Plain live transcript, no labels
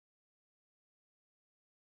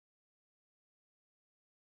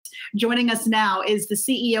Joining us now is the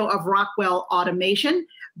CEO of Rockwell Automation,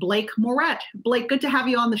 Blake Moret. Blake, good to have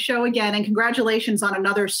you on the show again, and congratulations on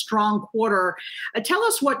another strong quarter. Tell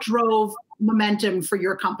us what drove momentum for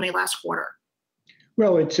your company last quarter.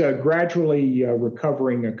 Well, it's a gradually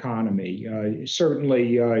recovering economy.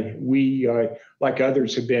 Certainly, we, like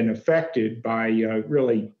others, have been affected by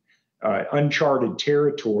really uncharted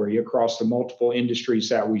territory across the multiple industries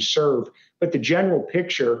that we serve. But the general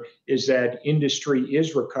picture is that industry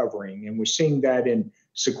is recovering, and we're seeing that in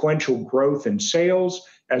sequential growth in sales,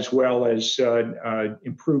 as well as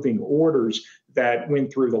improving orders that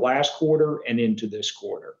went through the last quarter and into this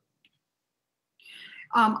quarter.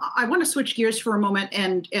 I want to switch gears for a moment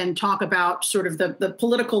and talk about sort of the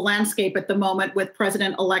political landscape at the moment with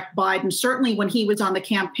President-elect Biden. Certainly when he was on the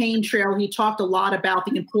campaign trail, he talked a lot about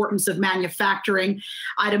the importance of manufacturing.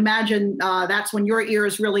 I'd imagine that's when your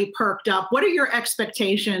ears really perked up. What are your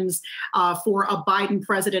expectations for a Biden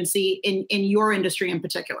presidency in your industry in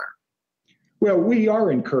particular? Well, we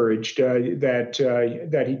are encouraged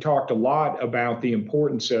that he talked a lot about the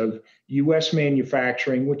importance of U.S.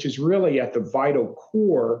 manufacturing, which is really at the vital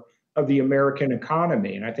core of the American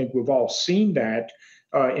economy. And I think we've all seen that.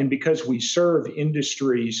 And because we serve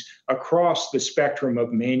industries across the spectrum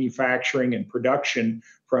of manufacturing and production,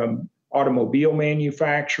 from automobile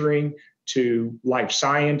manufacturing to life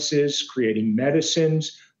sciences, creating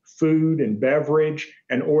medicines, food and beverage,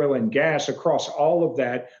 and oil and gas, across all of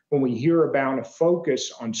that, when we hear about a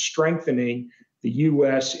focus on strengthening the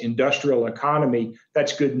U.S. industrial economy,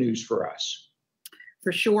 that's good news for us.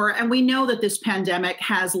 For sure. And we know that this pandemic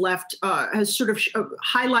has sort of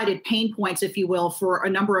highlighted pain points, if you will, for a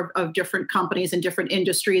number of different companies and different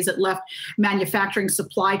industries. It left manufacturing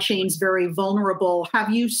supply chains very vulnerable. Have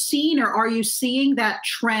you seen, or are you seeing that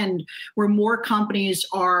trend where more companies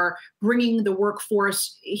are bringing the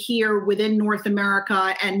workforce here within North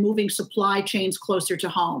America and moving supply chains closer to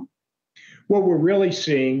home? What we're really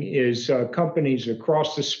seeing is companies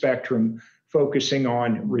across the spectrum focusing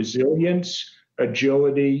on resilience,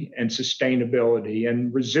 agility, and sustainability.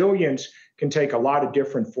 And resilience can take a lot of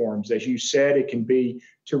different forms. As you said, it can be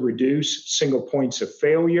to reduce single points of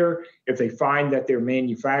failure. If they find that their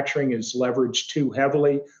manufacturing is leveraged too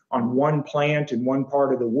heavily on one plant in one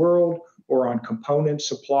part of the world, or on component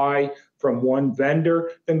supply from one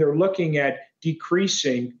vendor, then they're looking at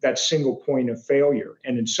decreasing that single point of failure.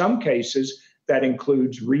 And in some cases, that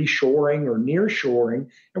includes reshoring or nearshoring.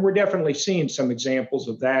 And we're definitely seeing some examples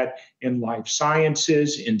of that in life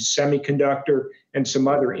sciences, in semiconductor, and some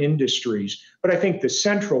other industries. But I think the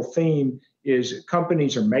central theme is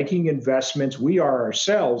companies are making investments. We are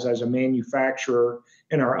ourselves, as a manufacturer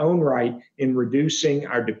in our own right, in reducing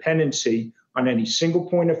our dependency on any single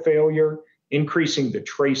point of failure, increasing the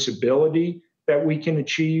traceability that we can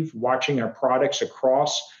achieve, watching our products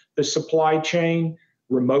across the supply chain,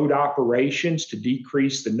 remote operations to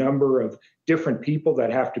decrease the number of different people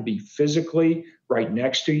that have to be physically right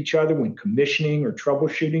next to each other when commissioning or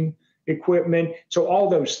troubleshooting equipment. So all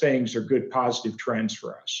those things are good positive trends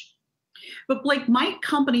for us. But Blake, might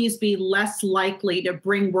companies be less likely to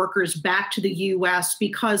bring workers back to the U.S.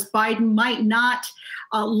 because Biden might not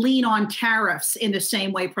lean on tariffs in the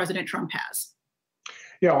same way President Trump has?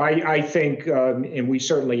 Yeah, I think, and we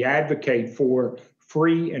certainly advocate for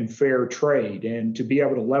free and fair trade, and to be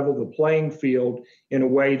able to level the playing field in a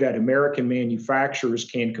way that American manufacturers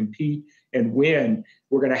can compete and win.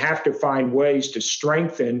 We're going to have to find ways to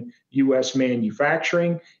strengthen U.S.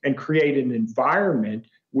 manufacturing and create an environment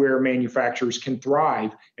where manufacturers can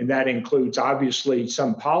thrive. And that includes, obviously,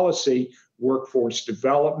 some policy, workforce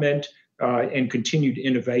development, and continued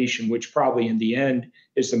innovation, which probably in the end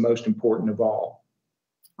is the most important of all.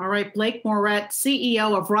 All right, Blake Moret,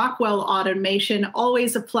 CEO of Rockwell Automation.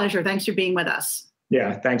 Always a pleasure. Thanks for being with us.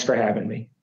 Yeah, thanks for having me.